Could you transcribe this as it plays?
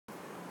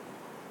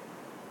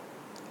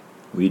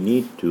we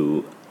need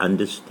to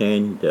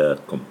understand the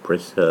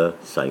compressor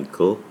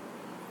cycle,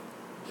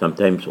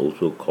 sometimes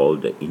also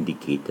called the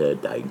indicator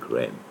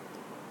diagram.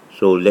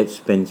 So let's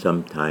spend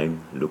some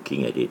time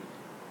looking at it.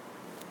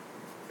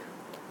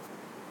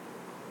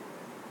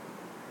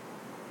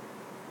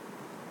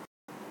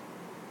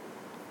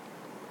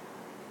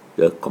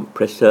 The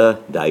compressor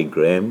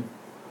diagram,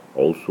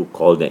 also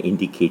called the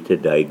indicator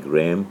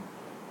diagram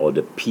or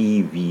the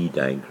PV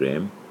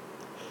diagram,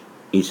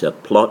 is a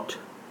plot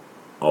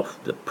of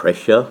the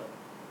pressure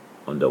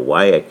on the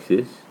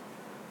y-axis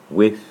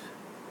with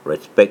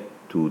respect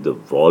to the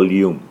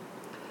volume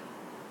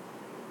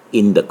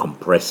in the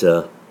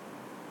compressor.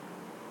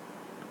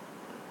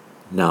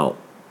 Now,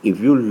 if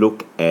you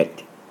look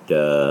at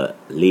the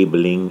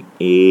labeling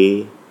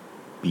A,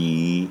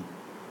 B,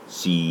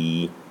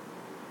 C,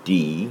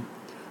 D,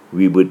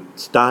 we would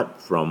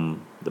start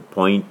from the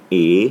point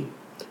A,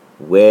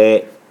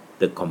 where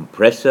the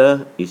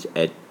compressor is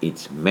at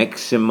its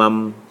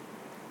maximum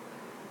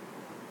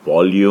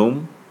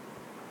volume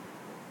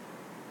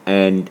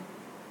and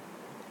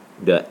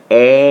the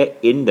air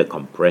in the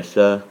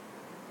compressor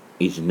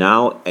is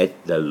now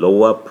at the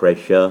lower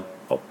pressure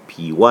of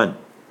P1.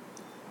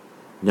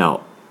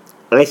 Now,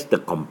 as the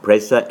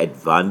compressor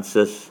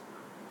advances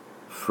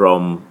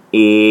from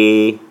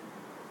A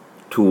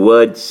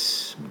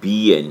towards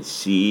B and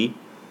C,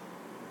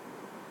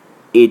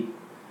 it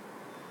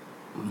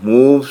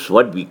moves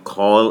what we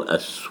call a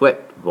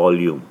swept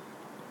volume.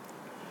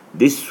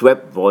 This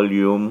swept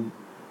volume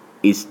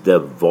is the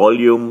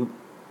volume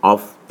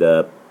of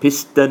the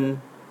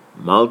piston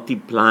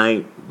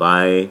multiplied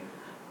by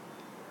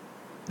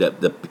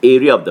the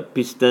area of the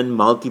piston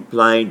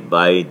multiplied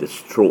by the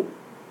stroke.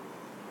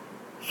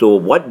 So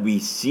what we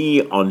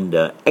see on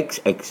the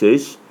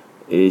x-axis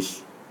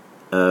is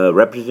a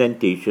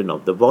representation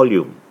of the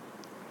volume.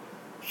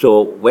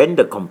 So when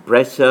the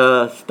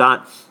compressor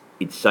starts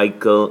its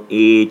cycle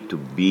A to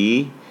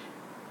B,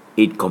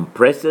 it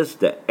compresses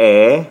the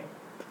air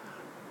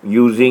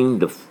using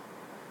the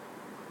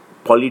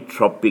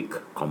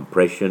polytropic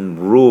compression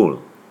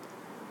rule.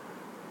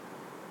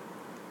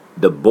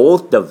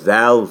 Both the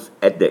valves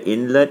at the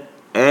inlet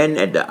and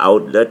at the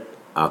outlet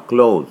are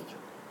closed.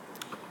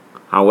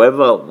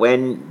 However,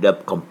 when the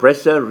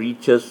compressor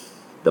reaches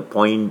the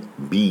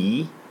point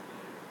B,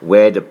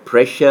 where the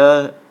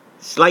pressure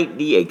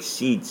slightly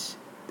exceeds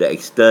the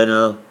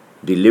external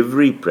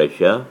delivery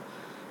pressure,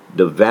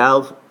 the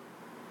valve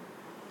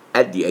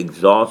at the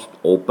exhaust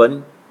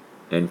open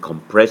and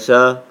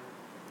compressor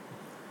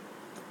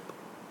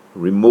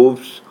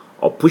removes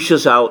or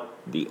pushes out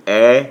the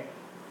air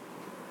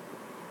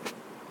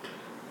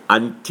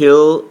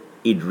until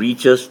it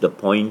reaches the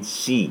point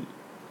C.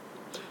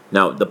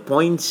 Now, the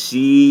point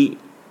C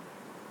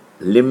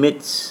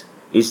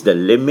is the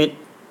limit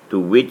to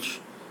which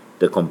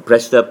the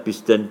compressor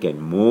piston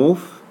can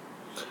move,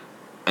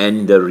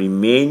 and the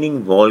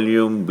remaining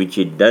volume which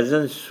it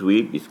doesn't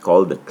sweep is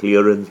called the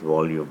clearance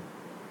volume.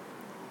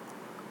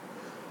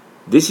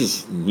 This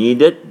is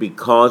needed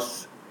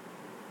because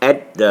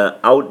at the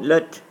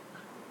outlet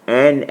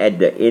and at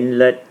the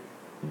inlet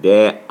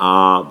there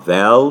are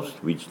valves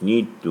which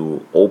need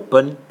to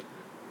open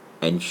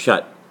and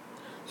shut.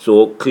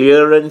 So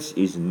clearance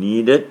is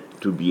needed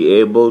to be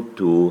able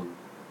to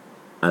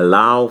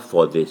allow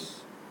for this.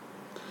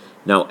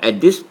 Now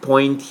at this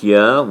point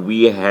here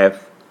we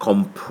have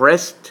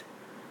compressed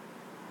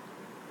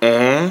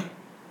air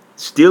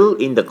still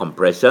in the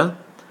compressor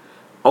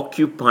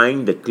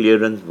occupying the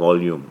clearance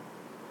volume.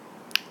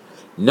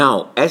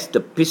 Now as the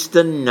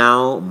piston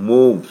now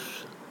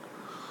moves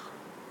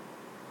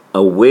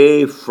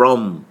away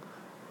from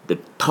the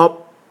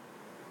top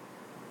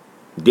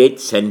dead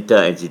center,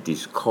 as it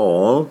is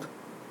called,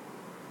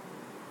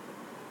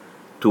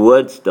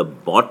 towards the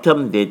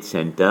bottom dead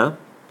center,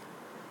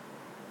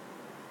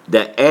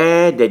 the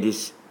air that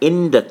is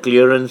in the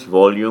clearance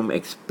volume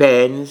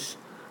expands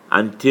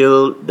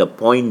until the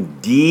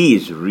point D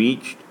is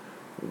reached,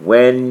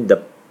 when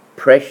the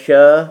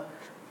pressure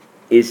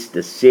is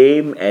the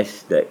same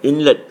as the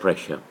inlet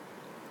pressure.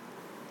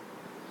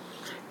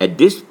 At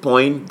this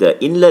point,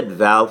 the inlet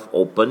valve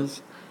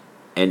opens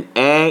and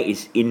air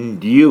is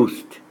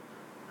induced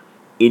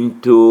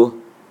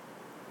into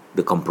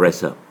the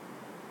compressor.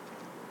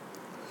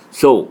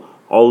 So,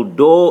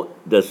 although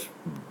the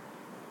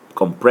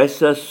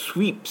compressor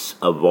sweeps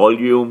a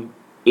volume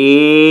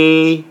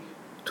A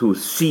to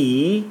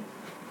C,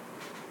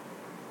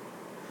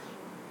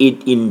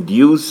 it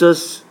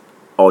induces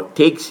or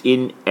takes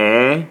in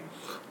air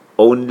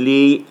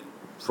only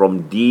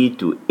from D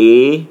to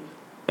A.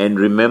 And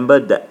remember,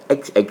 the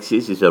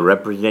x-axis is a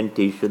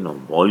representation of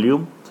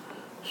volume.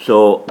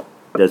 So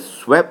the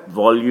swept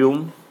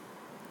volume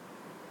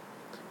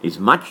is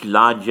much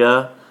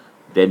larger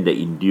than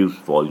the induced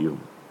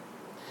volume.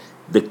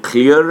 The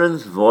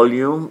clearance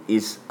volume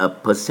is a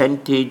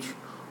percentage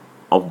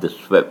of the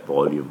swept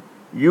volume,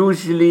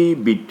 usually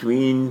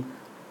between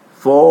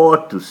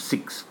 4 to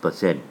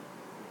 6%.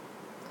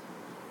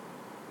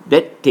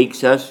 That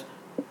takes us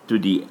to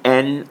the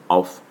end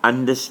of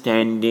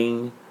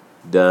understanding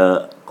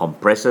the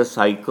compressor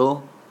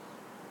cycle,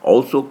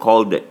 also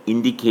called the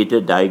indicator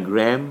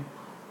diagram,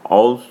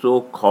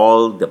 also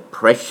called the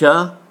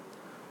pressure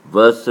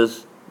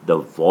versus the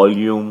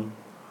volume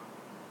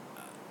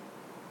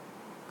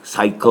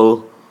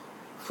cycle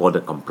for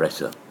the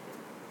compressor.